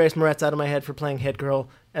Chloe Grace Moretz out of my head for playing Hit Girl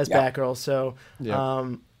as Batgirl. So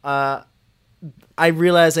I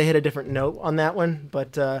realize I hit a different note on that one,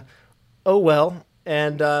 but oh well.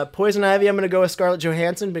 And Poison Ivy, I'm going to go with Scarlett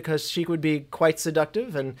Johansson because she would be quite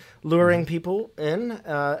seductive and luring people in,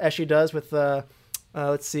 as she does with,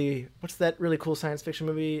 let's see, what's that really cool science fiction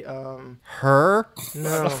movie? Her?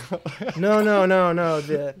 No.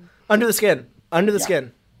 Under the Skin. Under the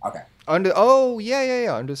Skin. Okay. Yeah.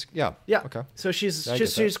 Okay. So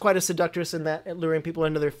she's quite a seductress in that, luring people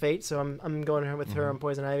into their fate. So I'm going with her on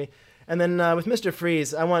Poison Ivy. And then with Mr.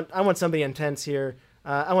 Freeze, I want somebody intense here.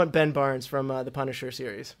 I want Ben Barnes from the Punisher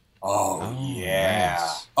series. Oh yeah.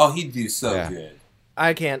 Nice. Oh, he'd do so good.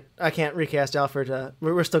 I can't recast Alfred.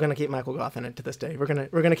 We're still gonna keep Michael Goth in it to this day. We're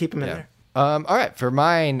gonna keep him in there. All right, for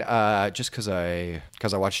mine, just because I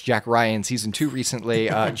watched Jack Ryan season 2 recently,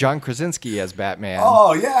 John Krasinski as Batman.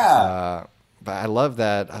 Oh yeah. But I love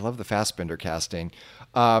that. I love the Fassbender casting.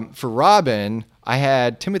 For Robin, I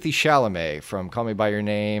had Timothy Chalamet from Call Me by Your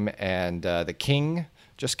Name, and The King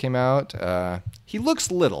just came out. He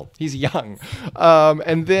looks little. He's young.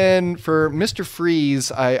 And then for Mr.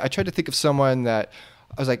 Freeze, I tried to think of someone that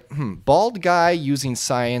I was like, bald guy using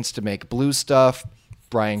science to make blue stuff.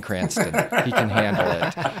 Bryan Cranston. He can handle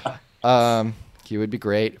it. He would be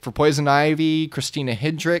great. For Poison Ivy, Christina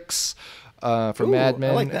Hendricks from Mad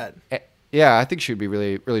Men. I like that. Yeah, I think she would be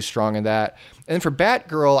really, really strong in that. And for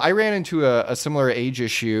Batgirl, I ran into a similar age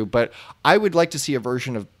issue, but I would like to see a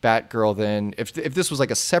version of Batgirl then, if this was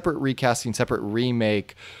like a separate recasting, separate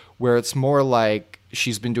remake, where it's more like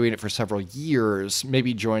she's been doing it for several years,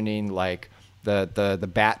 maybe joining like the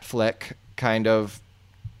Batfleck kind of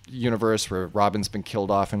universe where Robin's been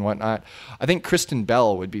killed off and whatnot. I think Kristen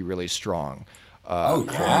Bell would be really strong.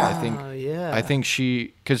 I think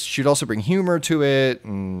because she'd also bring humor to it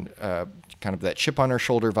and kind of that chip on her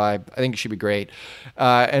shoulder vibe. I think she'd be great.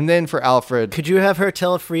 And then for Alfred, could you have her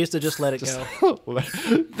tell Freeze to just let it go?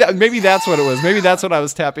 Maybe that's what it was. Maybe that's what I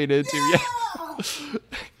was tapping into. Yeah.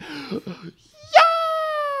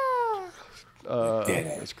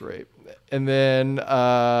 That's great. And then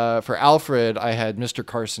for Alfred, I had Mr.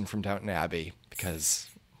 Carson from Downton Abbey because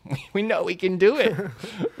we know we can do it.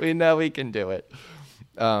 We know we can do it.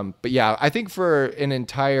 But yeah, I think for an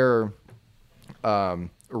entire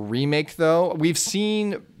remake, though, we've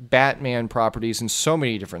seen Batman properties in so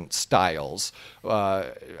many different styles.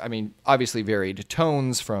 I mean, obviously varied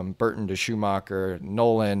tones from Burton to Schumacher,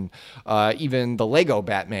 Nolan, even the Lego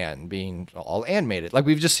Batman being all animated. Like,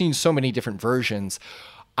 we've just seen so many different versions.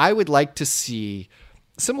 I would like to see,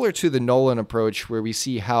 similar to the Nolan approach, where we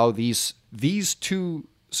see how these two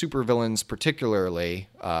supervillains particularly,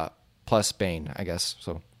 plus Bane, I guess,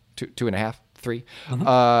 so 2.5, 3,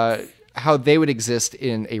 how they would exist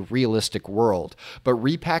in a realistic world, but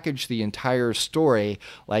repackage the entire story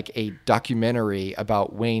like a documentary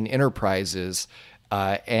about Wayne Enterprises,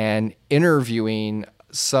 and interviewing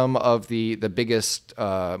some of the biggest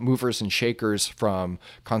movers and shakers from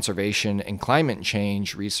conservation and climate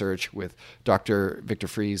change research with Dr. Victor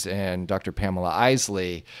Fries and Dr. Pamela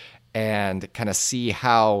Isley, and kind of see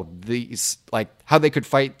how how they could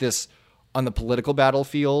fight this on the political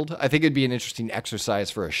battlefield. I think it'd be an interesting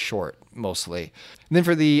exercise for a short, mostly. And then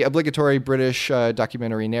for the obligatory British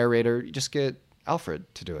documentary narrator, you just get Alfred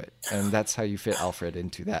to do it. And that's how you fit Alfred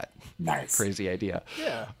into that crazy idea.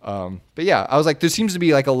 Yeah. But yeah, I was like, there seems to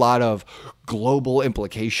be like a lot of global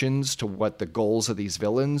implications to what the goals of these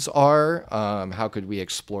villains are. How could we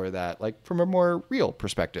explore that like from a more real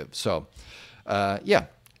perspective? So yeah,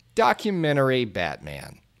 documentary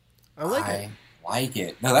Batman. I like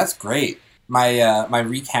it. No, that's great. My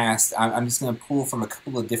recast, I'm just going to pull from a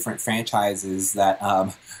couple of different franchises that,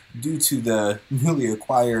 due to the newly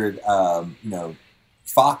acquired,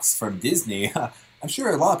 Fox from Disney, I'm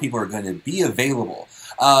sure a lot of people are going to be available.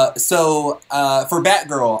 So for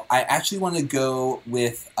Batgirl, I actually want to go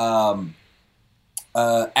with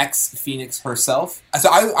ex-Phoenix herself. So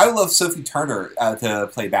I love Sophie Turner to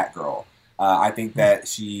play Batgirl. I think that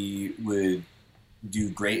she would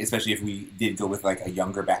do great, especially if we did go with like a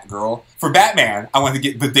younger Batgirl. For Batman, I want to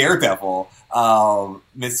get the Daredevil,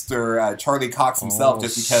 Mr. Charlie Cox himself,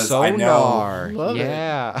 just because Sonar. I know. Love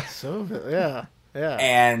yeah. it. So yeah.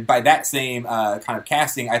 And by that same kind of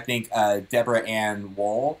casting, I think Deborah Ann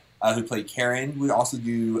Woll, who played Karen, would also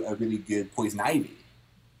do a really good Poison Ivy.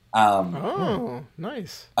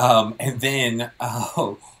 Nice. And then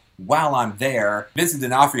while I'm there, Vincent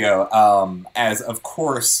D'Onofrio as, of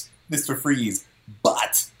course, Mr. Freeze.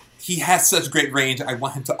 But he has such great range, I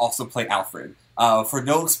want him to also play Alfred. For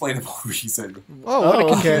no explainable reason. Oh, what a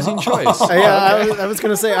confusing choice. Yeah, I was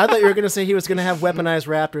going to say, I thought you were going to say he was going to have weaponized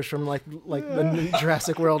raptors from like the new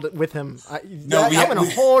Jurassic World with him. I went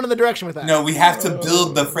a whole other direction with that. No, we have to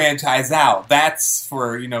build the franchise out. That's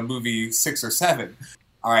for, movie 6 or 7.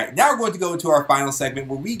 All right, now we're going to go into our final segment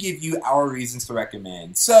where we give you our reasons to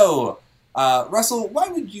recommend. So, Russell, why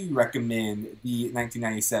would you recommend the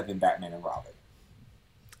 1997 Batman and Robin?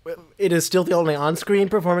 It is still the only on-screen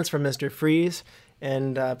performance from Mr. Freeze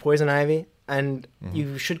and Poison Ivy, and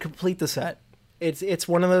you should complete the set. It's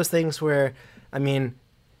one of those things where, I mean,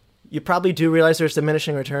 you probably do realize there's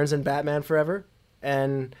diminishing returns in Batman Forever,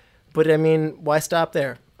 but I mean, why stop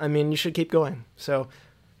there? I mean, you should keep going. So,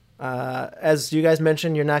 as you guys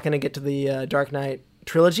mentioned, you're not going to get to the Dark Knight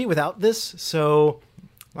trilogy without this. So,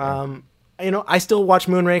 I still watch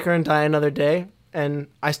Moonraker and Die Another Day, and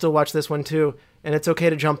I still watch this one too. and it's okay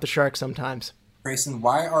to jump the shark sometimes. Grayson,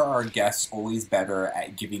 why are our guests always better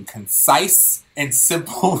at giving concise and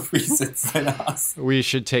simple reasons than us? We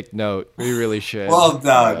should take note. We really should. Well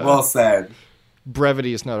done. Well said.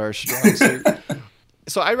 Brevity is not our strong suit.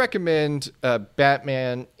 So I recommend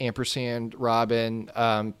Batman &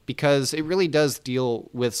 Robin because it really does deal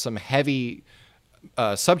with some heavy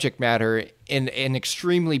subject matter in an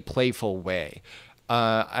extremely playful way.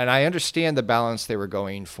 And I understand the balance they were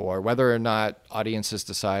going for. Whether or not audiences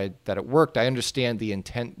decide that it worked, I understand the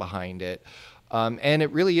intent behind it. And it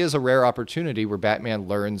really is a rare opportunity where Batman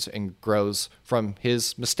learns and grows from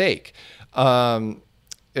his mistake.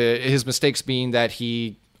 His mistakes being that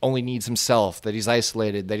he only needs himself, that he's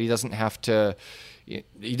isolated, that he doesn't have to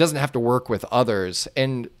work with others.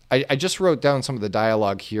 And I just wrote down some of the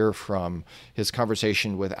dialogue here from his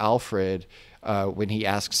conversation with Alfred when he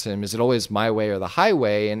asks him, is it always my way or the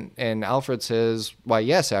highway? And Alfred says, why,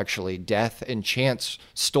 yes, actually, death and chance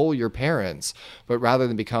stole your parents. But rather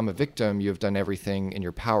than become a victim, you have done everything in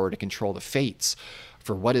your power to control the fates.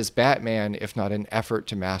 For what is Batman if not an effort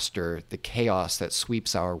to master the chaos that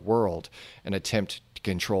sweeps our world, an attempt to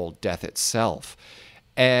control death itself?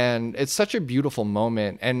 And it's such a beautiful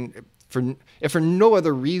moment. And if for no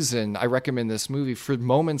other reason, I recommend this movie for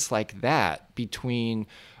moments like that between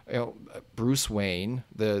Bruce Wayne,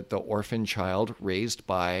 the orphan child raised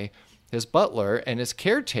by his butler, and his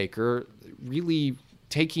caretaker really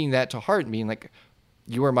taking that to heart and being like,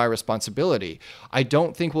 you are my responsibility. I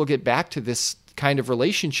don't think we'll get back to this kind of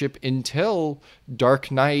relationship until Dark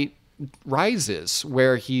Knight Rises,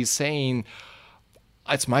 where he's saying,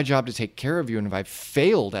 it's my job to take care of you, and if I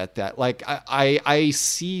failed at that, like I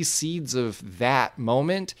see seeds of that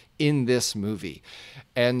moment in this movie.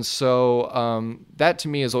 And so that to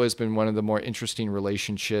me has always been one of the more interesting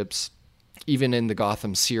relationships, even in the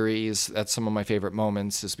Gotham series. That's some of my favorite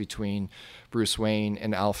moments, is between Bruce Wayne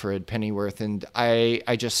and Alfred Pennyworth. And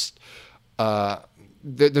I just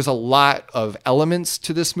there's a lot of elements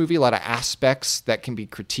to this movie, a lot of aspects that can be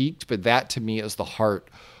critiqued, but that to me is the heart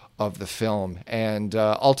of the film. And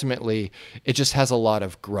ultimately, it just has a lot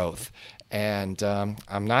of growth. And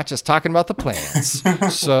I'm not just talking about the plans.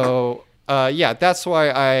 So, yeah, that's why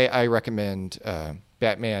I recommend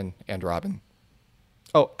Batman and Robin.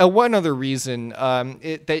 Oh, one other reason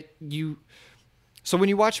so when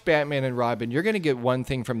you watch Batman and Robin, you're going to get one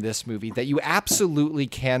thing from this movie that you absolutely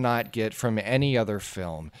cannot get from any other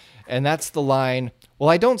film. And that's the line,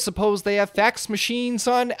 well, I don't suppose they have fax machines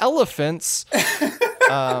on elephants.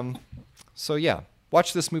 So yeah,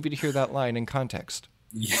 watch this movie to hear that line in context.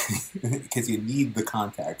 Yeah, because you need the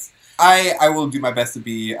context. I will do my best to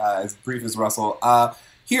be as brief as Russell.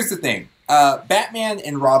 Here's the thing. Batman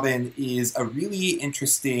and Robin is a really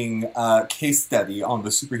interesting case study on the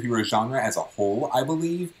superhero genre as a whole, I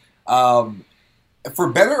believe. For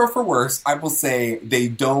better or for worse, I will say they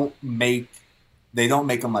don't make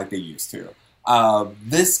them like they used to.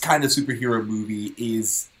 This kind of superhero movie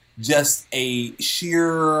is just a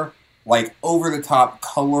sheer, like, over-the-top,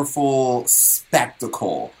 colorful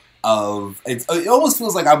spectacle of... It almost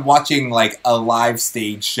feels like I'm watching, like, a live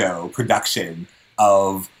stage show production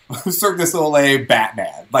of Cirque du Soleil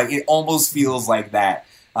Batman. Like, it almost feels like that,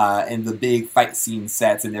 and the big fight scene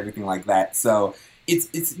sets and everything like that. So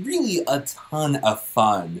it's really a ton of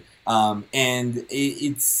fun, and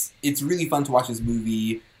it's really fun to watch this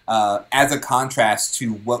movie as a contrast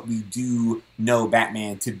to what we do know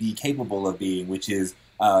Batman to be capable of being, which is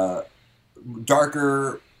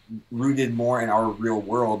darker, rooted more in our real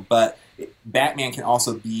world. But Batman can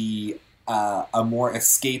also be a more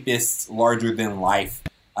escapist, larger-than-life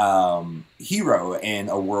hero in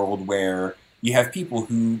a world where you have people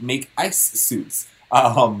who make ice suits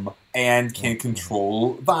and can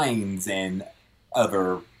control vines and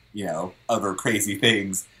other crazy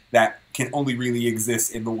things that can only really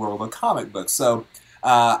exist in the world of comic books. So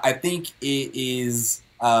I think it's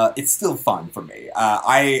still fun for me.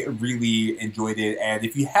 I really enjoyed it, and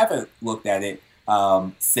if you haven't looked at it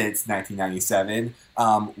since 1997,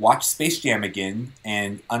 watch Space Jam again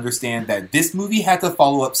and understand that this movie had to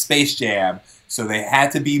follow up Space Jam, so they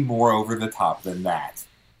had to be more over the top than that.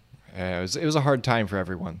 It was a hard time for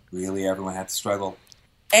everyone. Really, everyone had to struggle.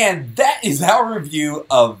 And that is our review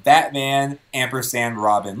of Batman &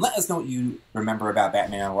 Robin. Let us know what you remember about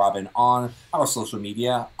Batman and Robin on our social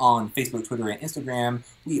media, on Facebook, Twitter, and Instagram.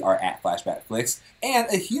 We are at FlashbackFlix. And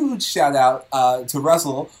a huge shout out to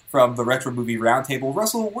Russell from the Retro Movie Roundtable.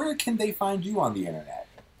 Russell, where can they find you on the internet?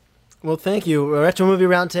 Well, thank you. Retro Movie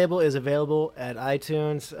Roundtable is available at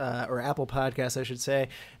iTunes, or Apple Podcasts, I should say,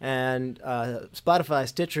 and Spotify,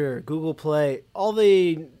 Stitcher, Google Play. All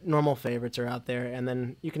the normal favorites are out there. And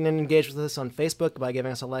then you can engage with us on Facebook by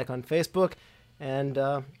giving us a like on Facebook. And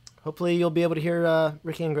hopefully you'll be able to hear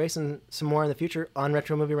Ricky and Grayson some more in the future on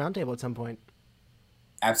Retro Movie Roundtable at some point.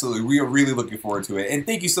 Absolutely. We are really looking forward to it. And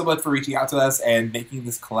thank you so much for reaching out to us and making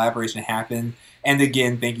this collaboration happen. And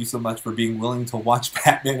again, thank you so much for being willing to watch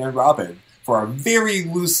Batman and Robin for our very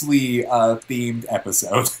loosely themed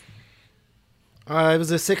episode. It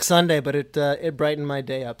was a sick Sunday, but it brightened my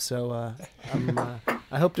day up. So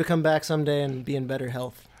I hope to come back someday and be in better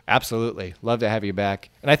health. Absolutely. Love to have you back.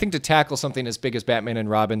 And I think to tackle something as big as Batman and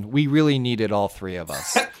Robin, we really needed all three of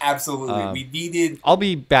us. Absolutely. We needed... I'll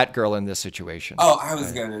be Batgirl in this situation. Oh, I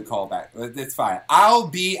was going to call back. It's fine. I'll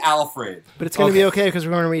be Alfred. But it's going to be okay because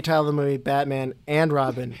we're going to retitle the movie Batman and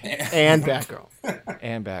Robin and Batgirl.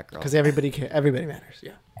 And Batgirl. Because everybody matters.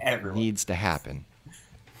 Yeah. Everyone. Needs to happen.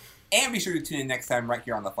 And be sure to tune in next time right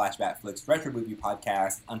here on the Flashback Flicks Retro Movie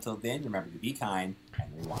Podcast. Until then, remember to be kind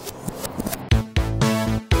and rewind.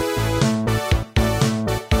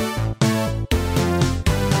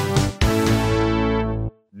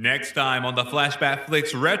 Next time on the Flashback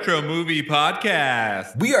Flicks Retro Movie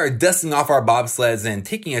Podcast. We are dusting off our bobsleds and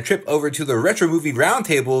taking a trip over to the Retro Movie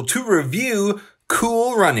Roundtable to review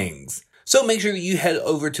Cool Runnings. So make sure you head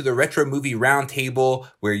over to the Retro Movie Roundtable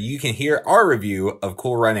where you can hear our review of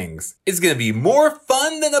Cool Runnings. It's going to be more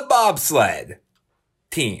fun than a bobsled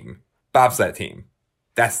team. Bobsled team.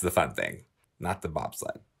 That's the fun thing, not the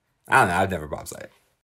bobsled. I don't know. I've never bobsled.